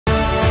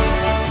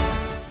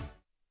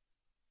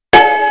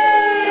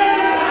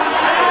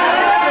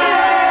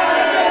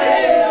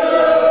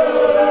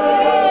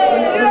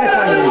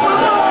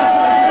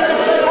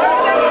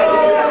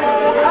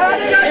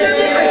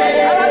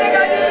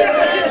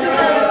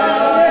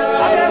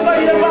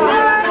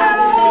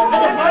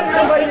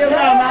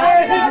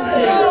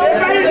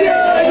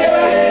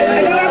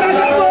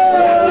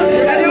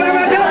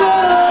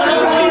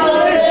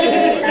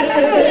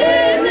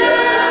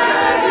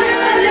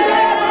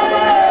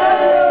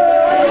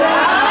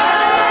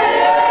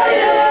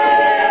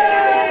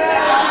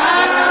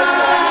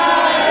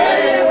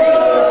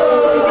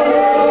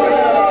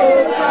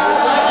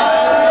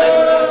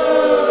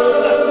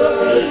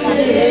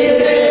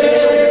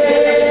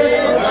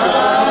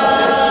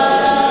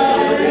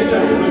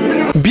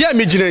bia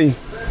me gina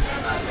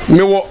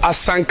me wo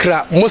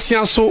Asankra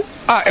Moseaso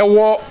a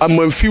ewo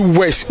Amenfi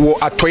West wo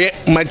atoye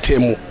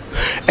matemu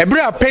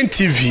Ebra Pen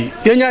TV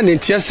yenya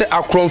nentia se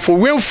akronfo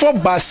wenfo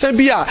basa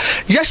bi a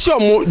yehye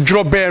omo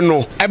drobe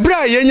no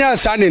ebra yenya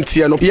sa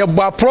nentia no ye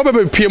bo apro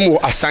be piem wo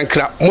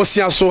Asankra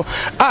Moseaso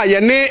a ye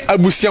ne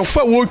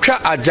abusianfo a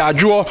wotwa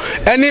ajadwo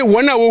ene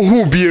wona wo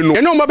hu bie no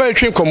ene o maba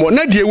twen komo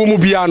na die wo mu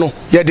bia no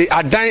ye de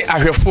adan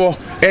ahwefo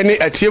ene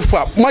atiefo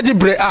a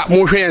magibre a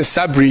mo hwe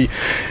ensabri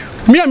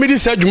mi a medi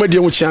sa dwuma die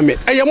ho chiame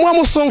eye mo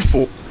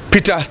amosonfo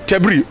Peter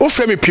Tabri o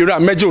frame pira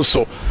meje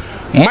so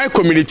my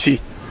community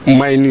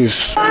my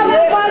news.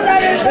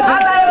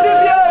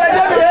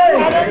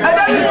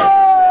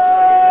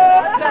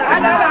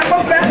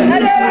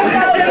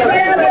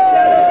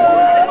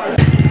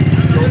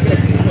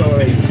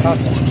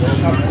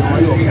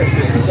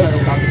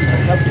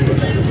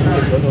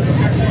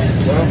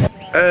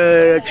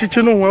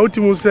 Chichino wa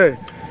utimu se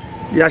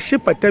ya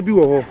shepa tabi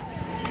wo ho.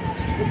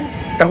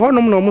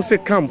 Ehonom no mo se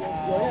camp.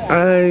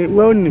 Ai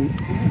well nim.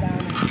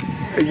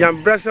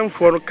 Yam brasem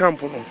for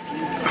camp no.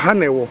 Ha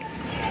na ewo.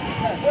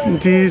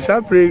 Nti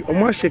sapre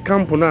omo ahye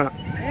camp na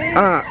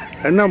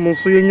ena mo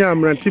so yenya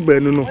amranti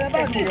banu no.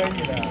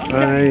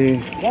 Ai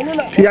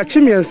ti ya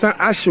chimiensa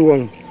ahye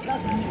won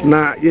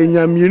na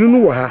yenya mienu no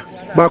wo ha.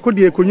 Ba ko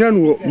de ekonya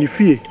no ni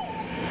fie.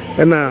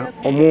 Ena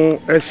omo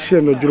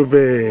ehye no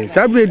djurube.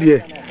 Sapre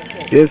de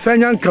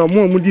yensanya nka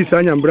mo amudi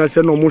sanya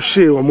brase no mo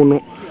hye omo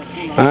no.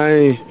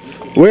 Ai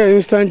we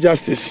instant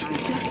justice.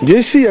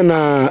 Jesi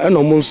na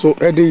ena mo so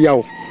e de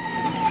yaw.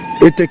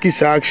 E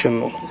take action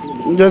no.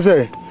 Just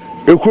say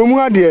ekromu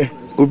ade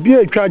obi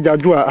atwa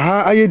ajado a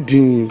ha aye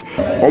din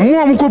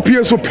omo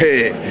amkopie so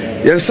pe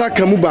yensa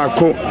kamu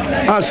baako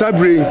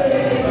asabre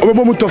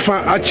obebo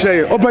mutofa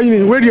akire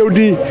obayini we de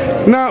odi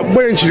na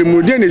boyenchire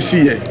mu de na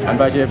siye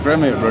ambaje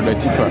frame brother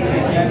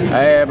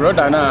tipa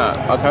brother na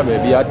aka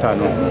baby ata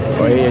no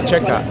oye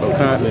checker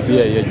oka baby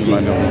ye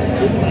adwuma no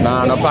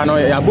na no pa no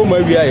ya boma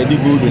awia ye di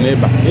good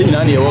neighbor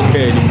enyina na ye wo ka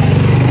ani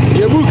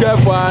yebu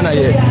careful na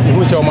ye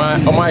hu se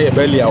oma ye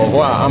belia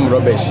wo a am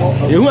rubbish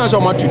yehu aso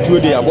ma tutuo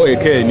de abo ye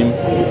ka anim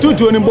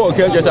tutuo ni bo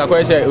ka just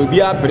akoy se obi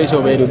a pressure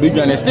obi do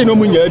bidwane still no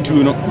munya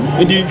atu no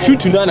ndi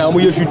shoot na mo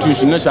ye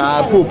shoot no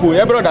sa popo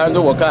ye brother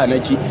ndo wo ka na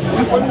chi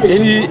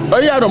eni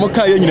oye ado mo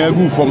ka ye nyina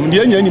agu fom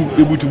de anya nim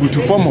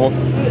ebutubutu fom ho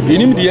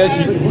enim de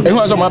asi ehu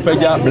aso ma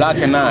paja black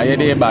na ye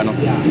de ba no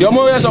de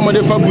mo ye so mo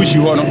de fa bushi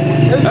ho no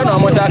e na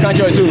mo sa ka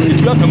che so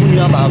etu aka mu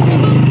nua ba ko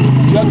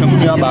ya kamu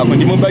nua ba ko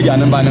ndi mo ba ya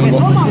na ba ngo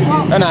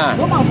na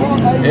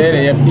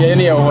ye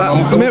ne ho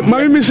ma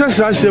mi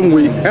sasa asem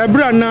we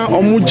ebra na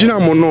omu gina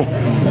mo no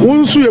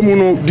wonsu ye mu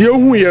no de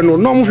hu ye no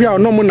no mo hwa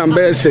no mo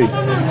number ese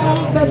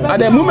at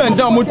the moment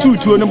that mo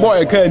tutuo ne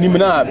boy ka anim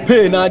na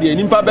pay na de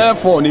nimpa be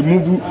for ne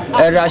move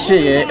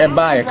erahye e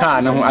ba e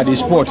car na ho at the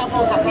sport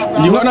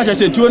ni ho na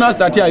chese tuo na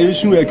start a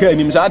yesu e ka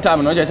anim sa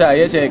time no chese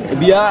aye se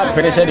bia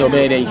pressure de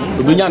obede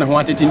obinya ne ho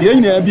atete ne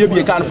nyina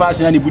bia ka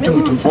fast na ne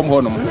butubutu from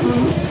ho no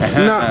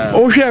na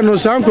o hwe no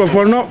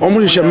Asankrangwa no omo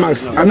hye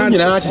max ana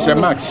nyina hye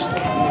max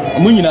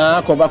munyina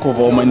akoba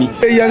omani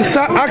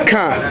yensa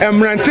aka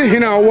emrante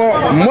hina wo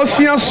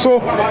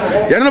Moseaso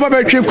yana ba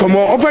betwe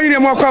komo opayire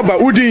mo akaba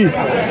udi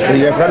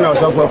ye fra na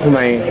osofo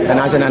fuman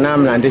na ase na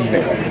namlande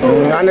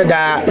hina ane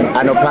da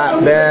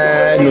anopa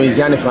be no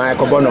iziane fa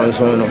kobo no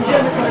nso no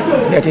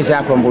yeti se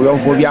akrombo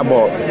yonfo bi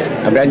abo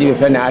abrandi be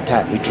fa na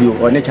ata etuo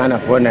one chana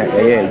fo na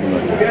eye adwuma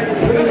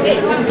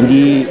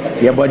ndi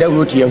ye boda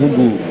route ye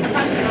hugu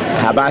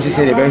haba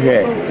se de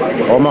behwe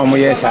o ma mo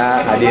ye sa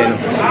ade no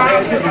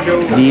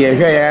di ye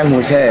hwe ya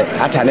hu se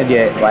ata ne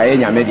de wa ye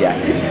nyame dia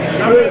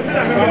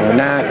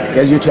na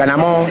ke yutu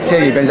anamo se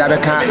ye benza be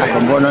ka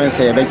akombo no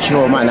se be chi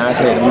o ma na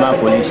se ma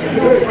police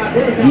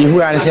di hu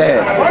an se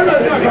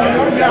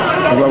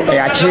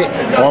ya chi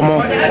o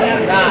mo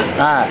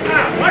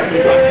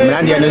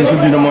mlandi ane nsu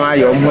bi no mo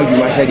ayo mo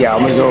adwuma se dia o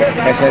mo zo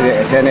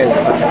ese ne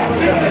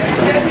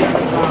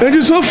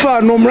Eji so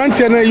far no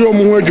mranti na yo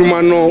mo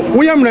adwuma no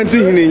wo ya mranti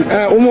hini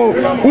wo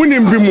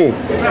unim bi mo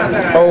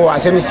o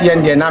asem si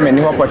en de na me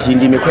ne hopoti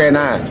ndi me kwe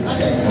na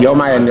de o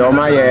ma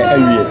ye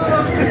awie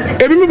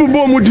ebi mi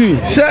bubo mu din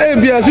se e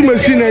bia si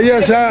masi na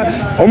ye sa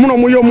omo no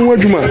mo yo mo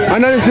adwuma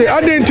ana se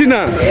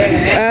adentina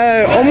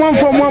omo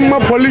afọ mo ma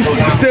police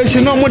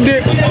station no mo de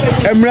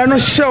emra no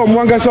hye omo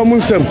angasa mo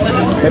nsam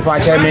e pa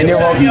cha me ne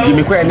ho bi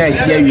me kwe na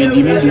si awie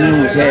ndi mi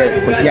hu se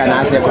kosi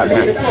ana se kwa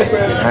na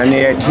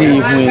ane ti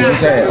hu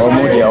se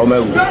omo de o ma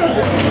wu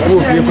wo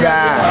fi kura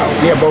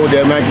ye bo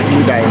de ma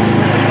tutu dai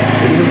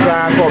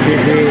Nimpa ko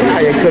bebe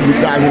aye to bi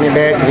pra hene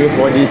be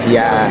 3-4 days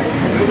ya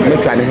me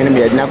twa ne hene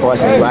me na ko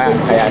se wa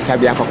aya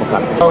sabi akokopa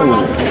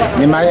oh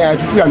ni ma ya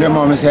tufu ya me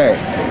mo se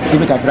si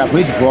bi ta fra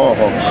police for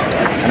ho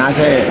na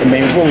se me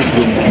go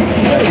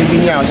si bi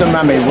nya o se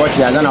ma me watch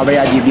ya na oba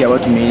ya di bia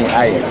watumi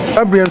aye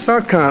abrian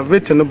saka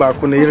vete no ba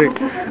ko ne yire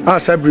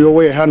asabri o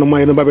we ha no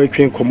ma no ba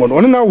betwen komo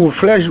no na wo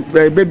flash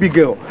baby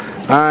girl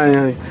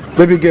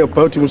baby girl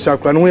pa otimu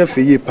sakwa no ye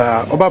feye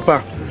pa oba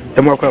pa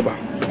e mo akwa ba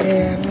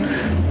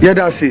yeah,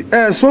 that's it.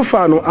 So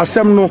far, no,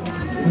 asem no,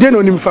 den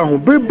onim fa ho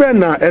bebe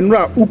na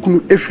enra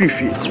ukunu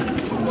efrifi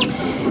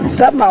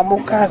tama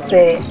muka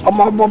se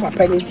omabo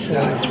papa ni tu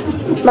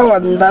na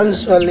wanda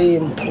nsole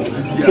mpo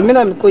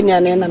timina mikonya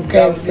na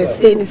mka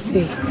se ni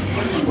se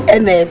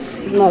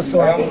ns no so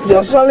what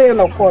the sole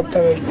no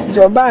authority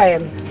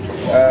jobaem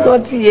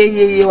not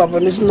ye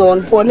wabonu no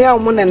npo ne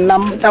amune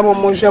nam tamo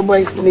mo hwe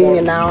boys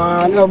ni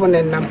na ne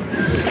obune nam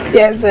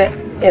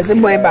yes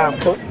boy ba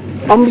ko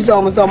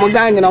omo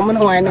gang na omo na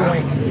wan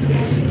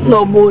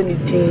no boni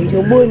din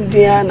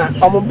na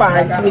omo ba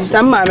anti mi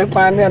sama me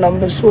kwa me na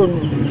omo so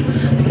nu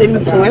se mi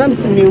ko na mi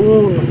mi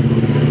hu no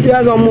you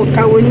as omo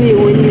ka woni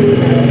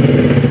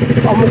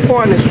omo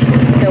ko ne so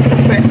e ko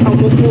pe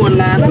omo ko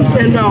na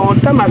friend o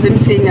ta ma se mi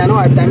se nya na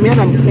wa da mi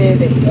na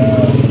mpede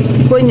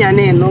ko nya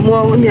ne no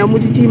mo ni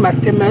amudidi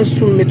matema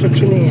su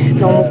metotwene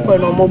na omo ko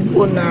na omo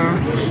bo na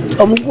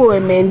omo ko e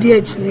mendi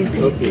a chili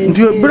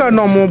ndio bra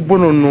na omo bo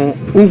no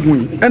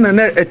unhu ena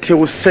na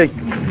etewo sei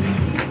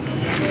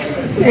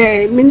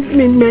men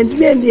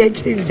di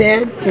chili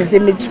ze ze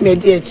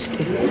media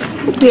chili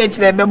di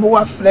chili be bo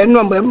wa friend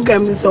no mo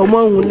kam so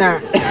mo hu na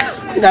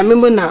da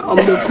membo na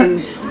omo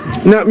kun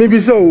na me bi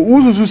so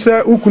uzuzu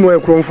se ukunu e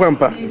kronfo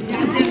ampa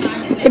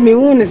mi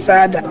hu ne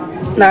sada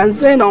na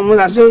nse na omo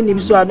na so ni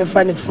bi so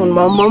abefa ne phone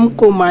mo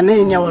ko ma na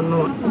nya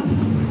wono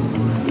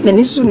na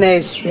ni su na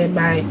ehie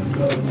bai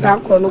sa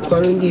ko no ko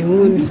ndi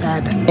hu ne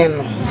sada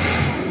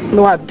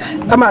no wata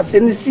sama se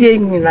ni sie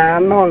nyina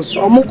no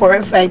so omo ko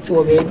website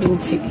wo be bi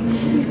nti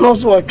no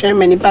so o twen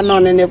mani pa no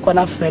ne ko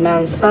na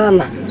finance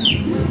na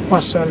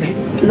wasole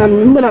na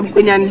mimbo na ko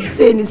nya ni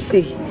se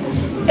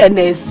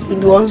ns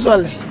do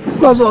onsole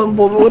no so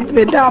mbo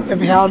be da pe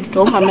ha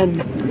do ma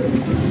men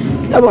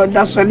abo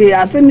da sole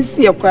asemi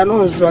si ekura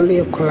no onsole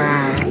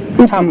ekura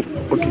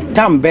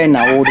tam ben na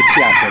wo de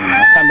ti asem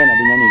na tam ben na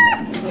de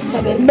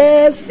nyane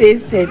be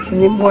 6:30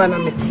 ni mo na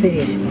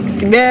mete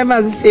ti be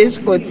ma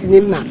 6:40 ni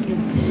na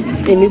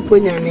emi ko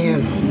nyane yo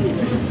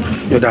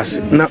yo das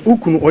na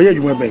ukunu oye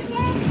adwuma ben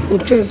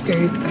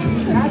utreskewita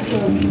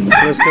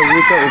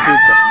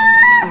opeta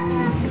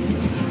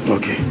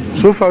okay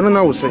so far no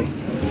na wo say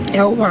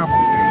ya wo ba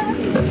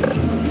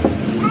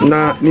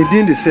na ni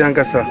din de say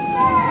ankasa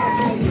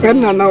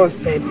friend na wo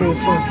say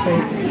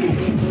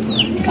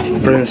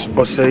Prince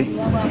Osei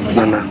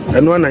nana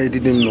eno na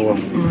yedidim no wo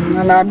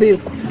na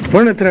abeku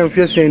when the time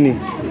fear say ni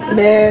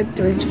be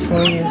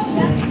 24 years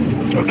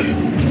okay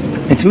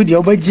nti di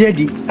obaje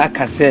di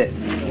akase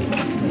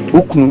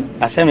ukunu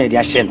asem na di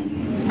ahye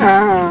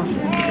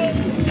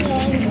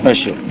no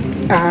sure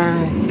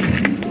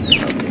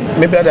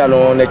me brother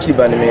no na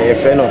chiba ni me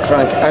friend of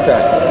Frank ata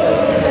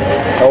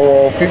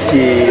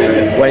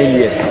 51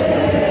 years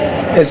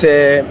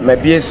ese my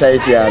be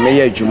site ya me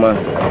ya adwuma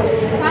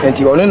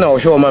enti ono na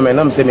ohwe o ma me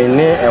nam se me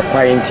ne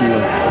ekwa enti no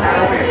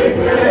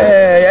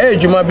ya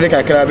adwuma break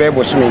akra be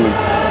bo so me ni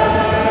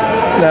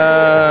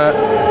na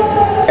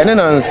ene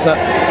na nsa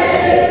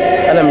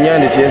ana me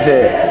nyande tie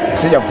se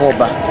soja fo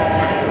ba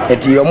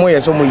enti omo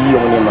ye so mo yi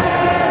omo nyama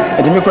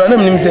enti me kura na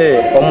me nim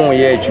se omo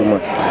ye adwuma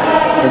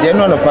enti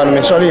no pa no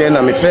me sori ye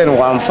na me friend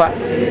wa amfa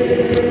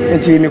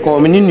enti me ko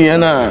me ni nua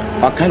na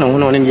aka na ho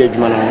na ne ye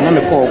adwuma no na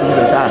me ko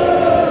ko sa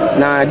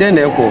na den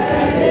na eko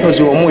no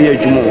so omo ye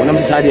adwuma na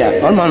me sa dia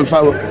on ma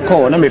mfa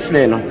ko na me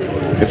friend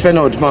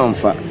no oduma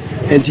mfa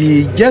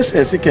enti just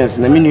a seconds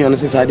na me nua no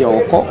sa dia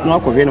okọ na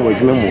akọhwe na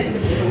wadwuma mu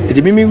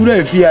enti me wura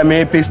afia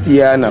me pesti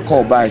ya na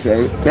call by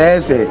say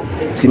pese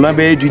sima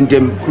be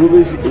duntem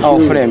o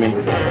frame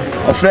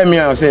me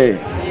o say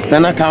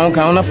na kan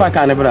na fa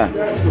ka ne bra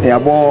ya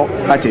bo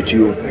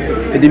atetuo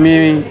edi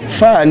me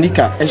fa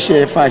nika e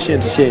share fa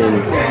shirt share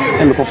ni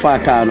e me ko fa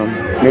ka no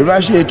me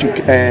rush etu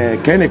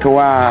keneke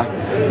wa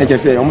e je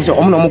say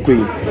omo no mo koi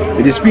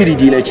the speed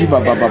di na chi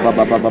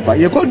ba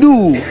ye ko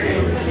do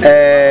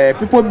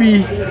people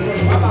be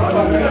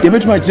ye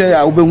betuma che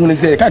ya obehu ne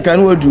say kaka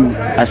na wadu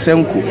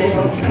asenko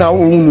na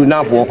wonu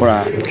na bo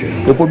okora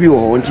people be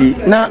wo nti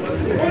na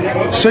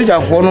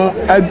soja for no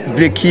a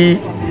breaki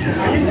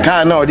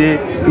car na ode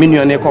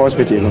million ko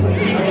hospital no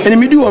eni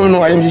mi do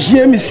no I am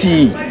share me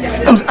see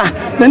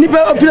na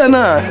nipa opira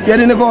na ye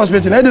de ko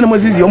hospital na de na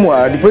mosisi omo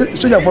a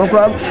soja for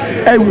no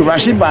I will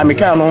rush ba me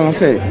car no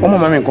say omo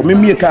ma me ko me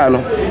mie car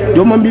no de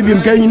omo bibi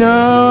mka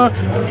nyina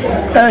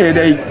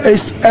dey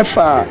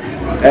efa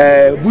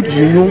butu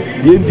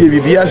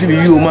bibi asi bi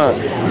yoma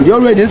they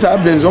already say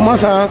abdens omo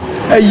sa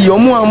ayi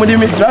omo amode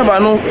me driver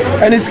no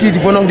any skit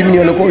for no de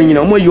million ko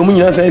nyina omo ayi omo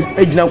nyina say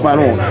agina kwa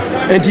no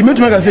enti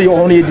metuma ka say your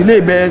honey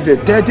delay be say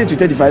 30 to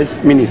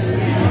 35 minutes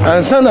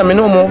and sana me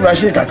no omo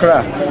rush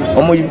kakra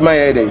omo ma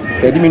ye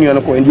dey de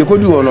million ko ndi ko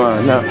du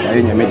ono na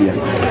ayi nya media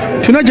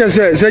tuna je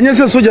say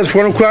nyese soldiers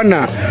for no kra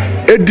na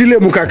edile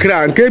mu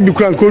kakra nka bi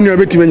kra nka onua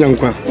betime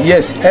nyankwa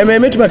yes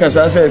metuma ka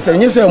say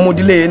nyese omo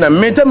delay na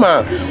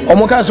metama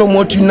omo ka so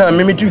mo tu na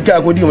me tu ka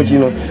akodi omo chi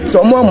no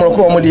so omo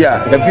amoroko omo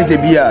dia da face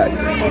bi a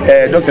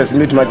doctors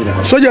metuma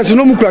gina soldiers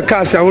no mu kra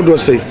cars ahodo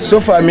say so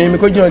far me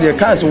ko gina dia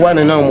cars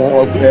one na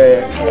omo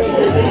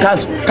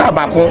cars ka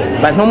ba ko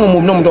but no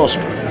mo dos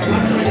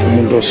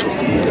mundoso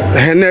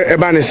ene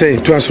eba ne say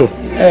to aso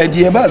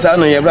di eba sa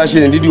no ye bra hye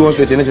ne didi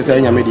hospital ne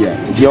say nya media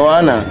di o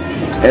ana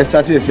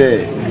start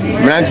say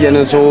branch ye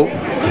no so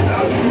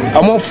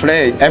amo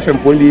frɛ FM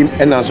phone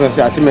bi ɛna so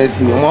sɛ asema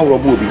si ɔmo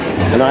awrɔbo obi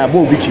na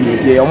abo obi chi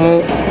die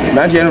ɔmo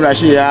na tie no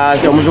rahye ya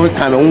sɛ ɔmo so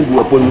ka na ngu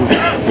apo mu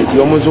nti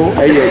ɔmo so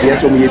ɛyɛ die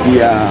sɛ ɔmo yɛ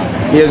bia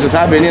ne so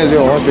sa be ne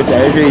so hospital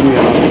ɛhwɛ yi no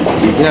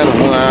ina no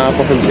ho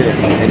akɔpem sɛ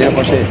ɛde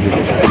kɔ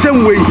hyɛ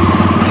same way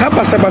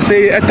saba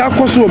say eta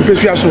koso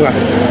ompesua so ha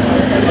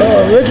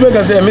wait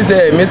make say me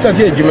say me start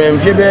adwuma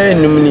mfie be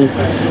num ni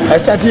I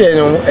start here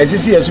no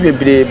asisi yeso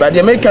bebre but the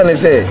American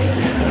say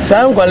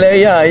Sam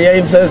kwale ya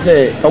imsa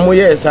say omo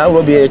ye sa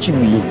robi e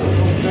chibi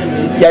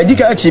ya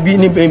dika chibi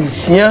ni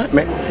emsia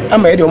me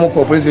ama ye de omo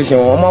corporation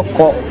omo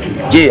ko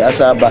je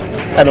asaba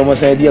ana omo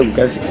say de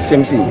aguka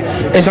semsi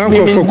Sam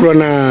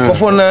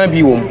ko na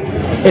bi wom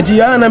enti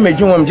ya na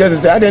medwom am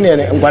just say ade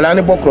ne nkwala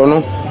ne bokro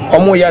no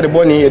omo ya de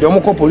boni ye de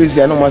omo ko police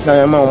ya no mo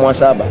san ma omo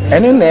asaba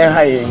ene na e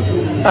ha ye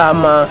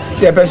ama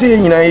se pese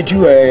nyina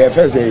etu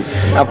first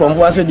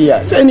akromfo ase dia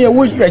se ne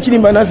wo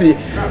akini ba na se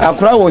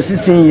akra wo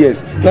 16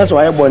 years na so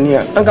aye boni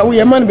a anka wo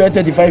ye man be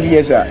 35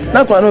 years a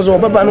na kwa no so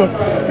baba no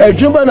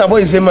adwuba na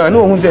boy se ma na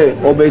ohun se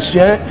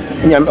obesua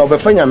nyame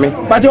obefa nyame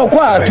but o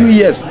kwa 2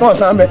 years na o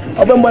san be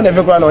obembo na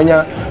fe kwa na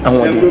onya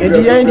ahode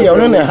edi yan dia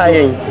ono na ha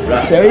yen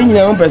se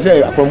nyina wo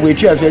pese akromfo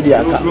etu ase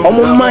dia aka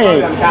omo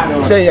man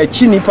se ya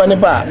chi nipa ne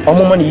ba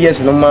omo man years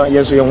no ma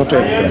yeso ye hoto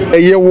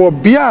ye wo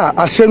bia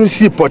asenu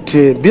si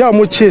pote bia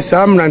mo chase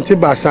amnante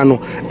basa no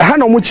ha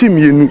na mo chi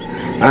mienu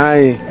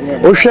ai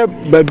o hwe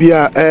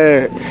babia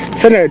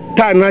se na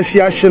ta na si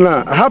ahye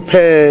na ha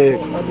pe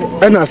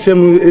na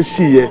asem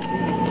esiye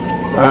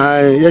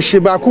ai ye hye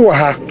ba ko wa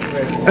ha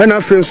na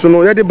fenso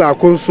no ye de ba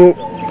ko nso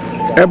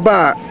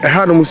eba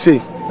ha no mo sei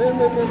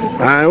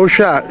ai o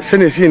hwe se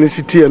na si ni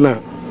sitie na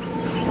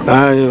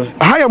ai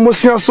ha ya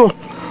Moseaso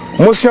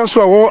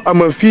a wo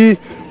Amenfi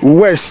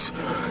West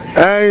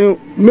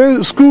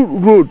main school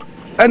road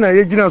ana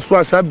ye gina so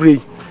asabre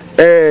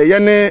ye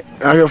ne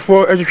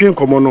ahwefo atwetwe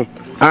nkomo no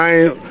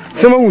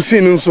sema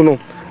wusi ni nso no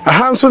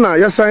aha nso na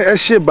yesan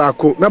ehye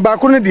baako na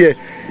baako ne de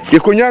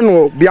yekonya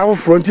no bia ho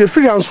front ye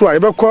firi hanso a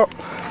yebekọ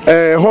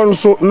ho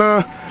nso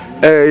na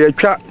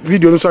yetwa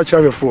video nso a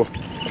chawefo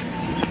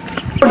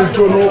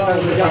to no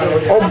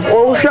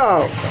o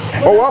hwa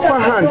o wapa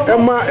hand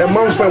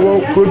ema nso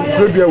wo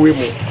produce we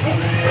mu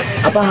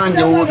apa hand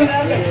de wo bi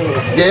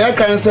de ya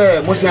kan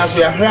se Moseaso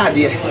ya hwe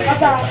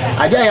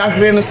ade ya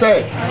hwe no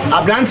se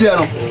ablante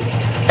no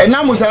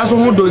ena Moseaso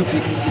ho donti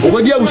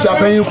ogodi abusua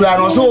panyin kura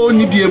no so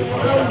oni biem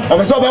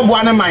obeso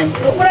obeboa ne man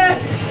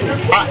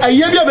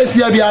aye bia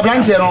besia bia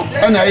ablante no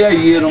ena ya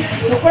yie no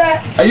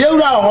aye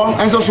wura ho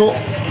enso so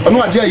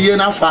ono age aye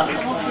na afa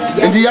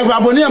enti ya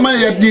aboni ama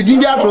ya didin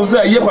bia to so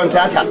aye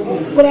contractor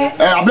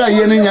abla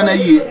aye no nya na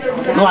yie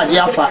no age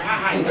afa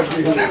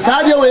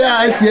saade we ya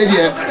asie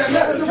de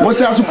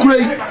Moseaso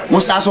kurei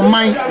Moseaso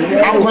man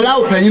akola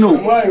opanyin no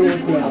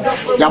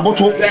ya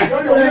boto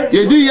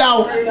ye di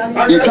yawo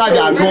ye twa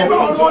da do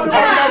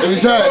e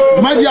se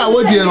dumadi a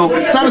wodie no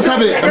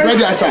sabe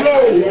embredi asa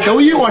se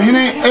wi wo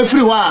hene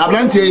efiri ho a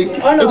ablante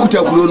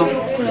ekutakuro no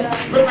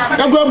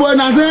agbo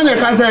na se ne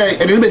ka se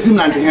e de besim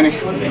nante hene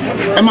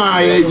e ma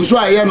ye guso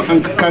aye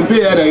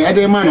campaign ya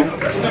de ma no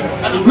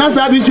na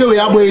sabe chewe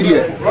ya boy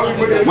die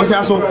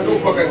Moseaso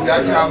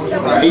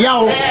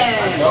yawo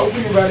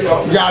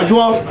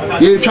jadwo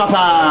ye twa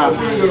pa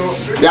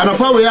ya no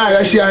pa we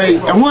ya hia e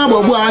ho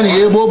abobu a na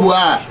ye bobu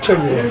a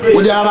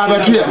wo de aba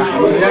betu ya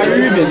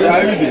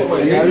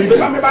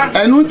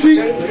enuti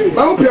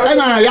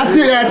ena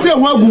yate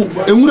ho agu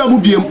enwura mu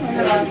biem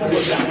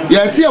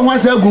yate ho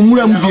asa agu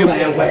nwura mu biem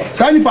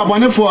sa nipa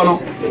bonefo no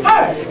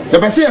ye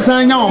pese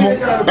yesan nya omo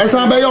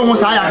esan be ye omo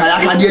sa ya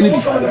kaya de ni bi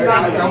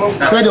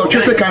sa de o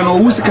twese kan no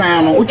wusi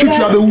kan no o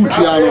twitwa be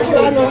wutu ya no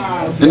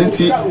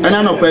eniti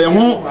ena no pa ye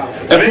ho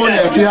epo na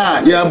yate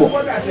ha ye abo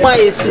wa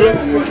yesuro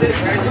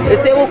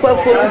ese wo kwa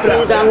fo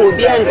nga ho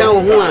bi anga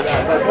ho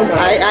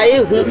a aye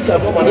hu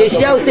ye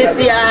hia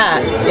osesi a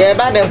ye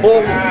ba be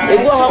bo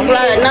egu ho kula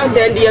na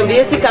se ndi mbi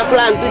esi ka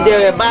kula ntu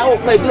de ba wo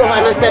kwa bi ho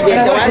na se be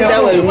hye wan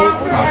da wa ni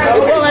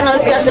egu ho na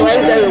esi hye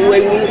wan da wa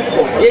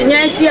ni ye nya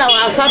hia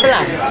wa afabla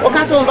o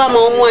ka so mba ma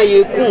omo a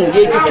ye ku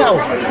ye twitwa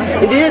wo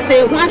ndi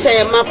se hu ahye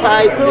ye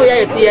mapa ikuru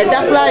ye ti ye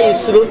da kula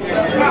yesuro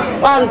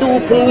wa ndu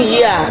pum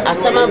yi a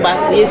asama ba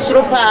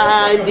yesuro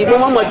pa ndi mo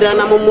modra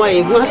na mo mo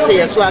ye hu ahye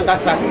ye so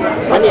agasa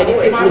ani ye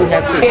ti pum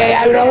gasa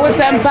ya ro wo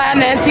sampa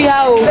na si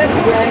ha o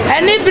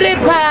ani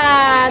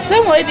brepa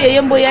se mo de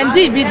yembo ya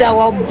ndi bi da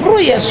wo bru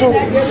ye so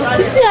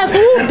sisi aso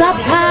da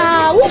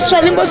pa wo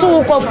shali mbo so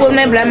wo ko fo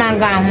na bla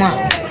manga ho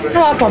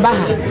no to ba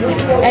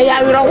ha ya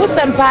ro wo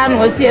sampa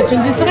na o si eso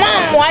ndi se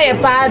mo aye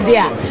pa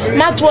dia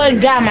ma to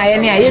andwa ma ye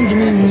ne aye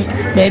ndumi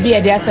ba bi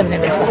ye de asem na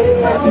befa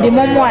ndi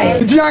mo mo aye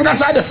ndi anga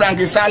sa de Frank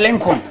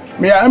Lincoln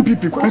me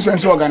MPP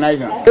consensus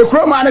organizer e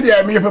kro ma na de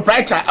me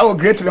proprietor our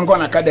Great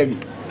Lincoln Academy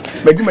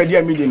Medumadi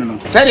amidi no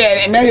se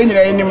de na ye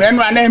nyina enim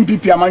na na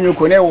MPP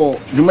amanyoko na wo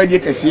dumadi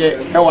kese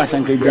e wo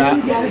Asankrangwa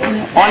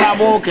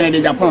onabo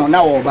Kennedy Japan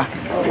na wo ba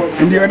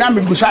ndi na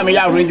me gusa me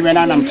ya arrangement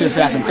na am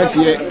tese asem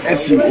kase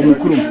esi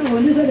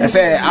omukurum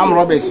say armed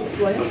robbers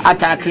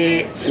attack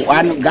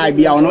one guy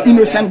bia ono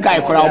innocent guy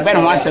kora oben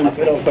ho asem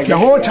the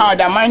whole time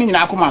that mining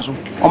na akoma so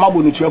o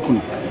mabo no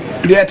tuakunu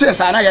ndi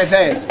etese na ye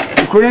say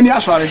koroni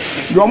asore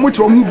ndi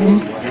omuti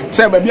omugum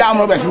say ba bia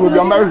armed robbers no bi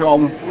o mba hwe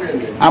omu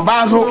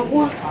abazo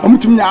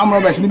omutum nya armed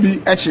robbers ni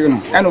bi echi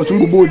no e na otum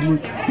bobodi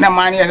na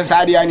man ye say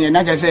ade ane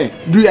na say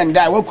do and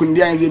die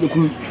wakundi an ye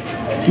bekum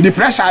the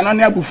pressure no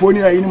na abufo ni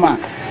ayi ma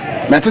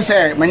mete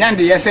say manyande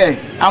ye say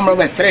armed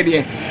robbers trade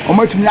ye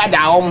omutum nya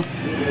da om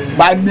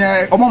ba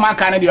me omo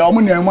maka ne de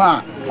omo na mu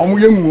a omo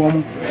yemu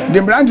omo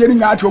the brand ye ni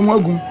nya atwo mu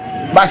agum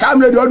ba sa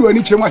amle de odo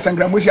ni chemu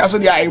Asankrangwa Moseaso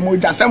de ayi mu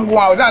jasam go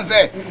a ozan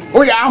say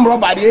o ya armed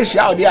robber de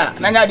ehia o de a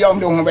na nya de om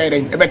de ho be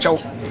den e be chew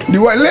the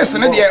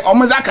listen de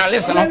omo zaka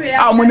listen no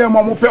a omo na mu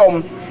omo pe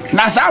omo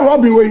na sa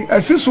robbing we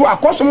asiso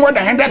akoso more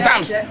than 100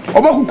 times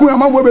obokuku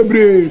amabo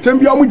bebre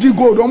tembi omo ji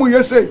gold omo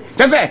yese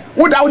tese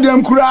woda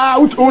dem kura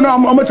ona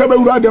omo tebe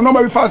wura dem no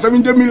ma be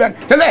 7 million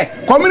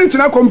tese community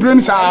na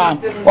complain sa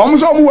omo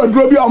so omo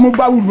waduro bi omo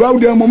ba wura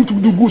dem omo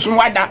tudu gu so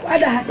wada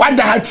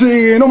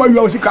hati no ma wi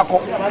osika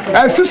ko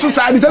asiso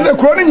sa de tese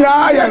kro ni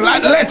nya ya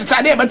let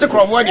sa de be te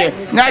kro vo de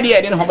nya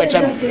de no ho be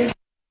chem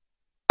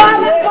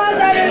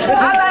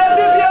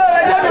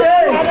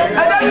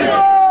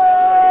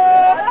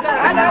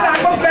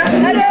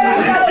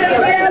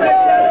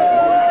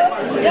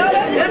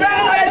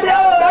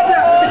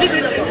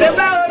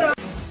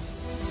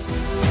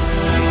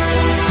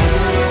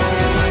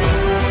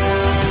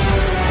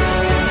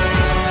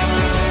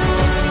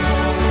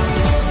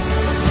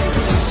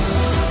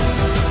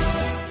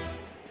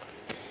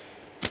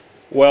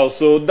Well,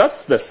 so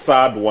that's the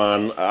sad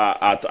one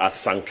at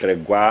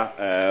Asankrangwa,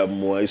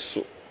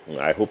 Moseaso.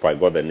 I hope I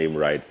got the name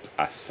right,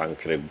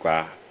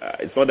 Asankrangwa.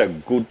 It's not a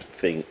good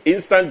thing.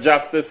 Instant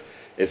justice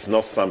is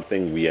not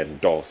something we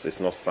endorse. It's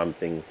not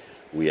something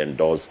we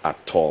endorse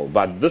at all.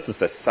 But this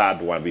is a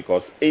sad one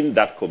because in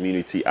that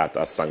community at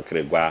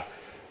Asankrangwa,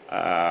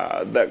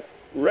 the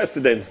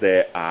residents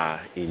there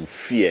are in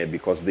fear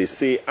because they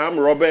say armed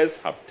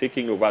robbers have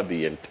taken over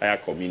the entire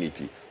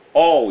community.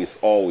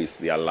 Always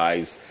their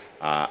lives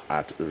are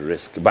at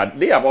risk. But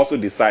they have also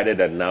decided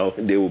that now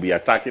they will be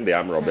attacking the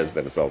armed robbers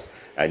themselves.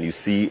 And you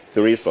see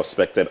 3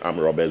 suspected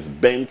armed robbers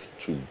burnt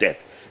to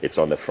death. It's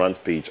on the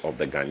front page of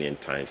the Ghanaian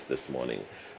Times this morning.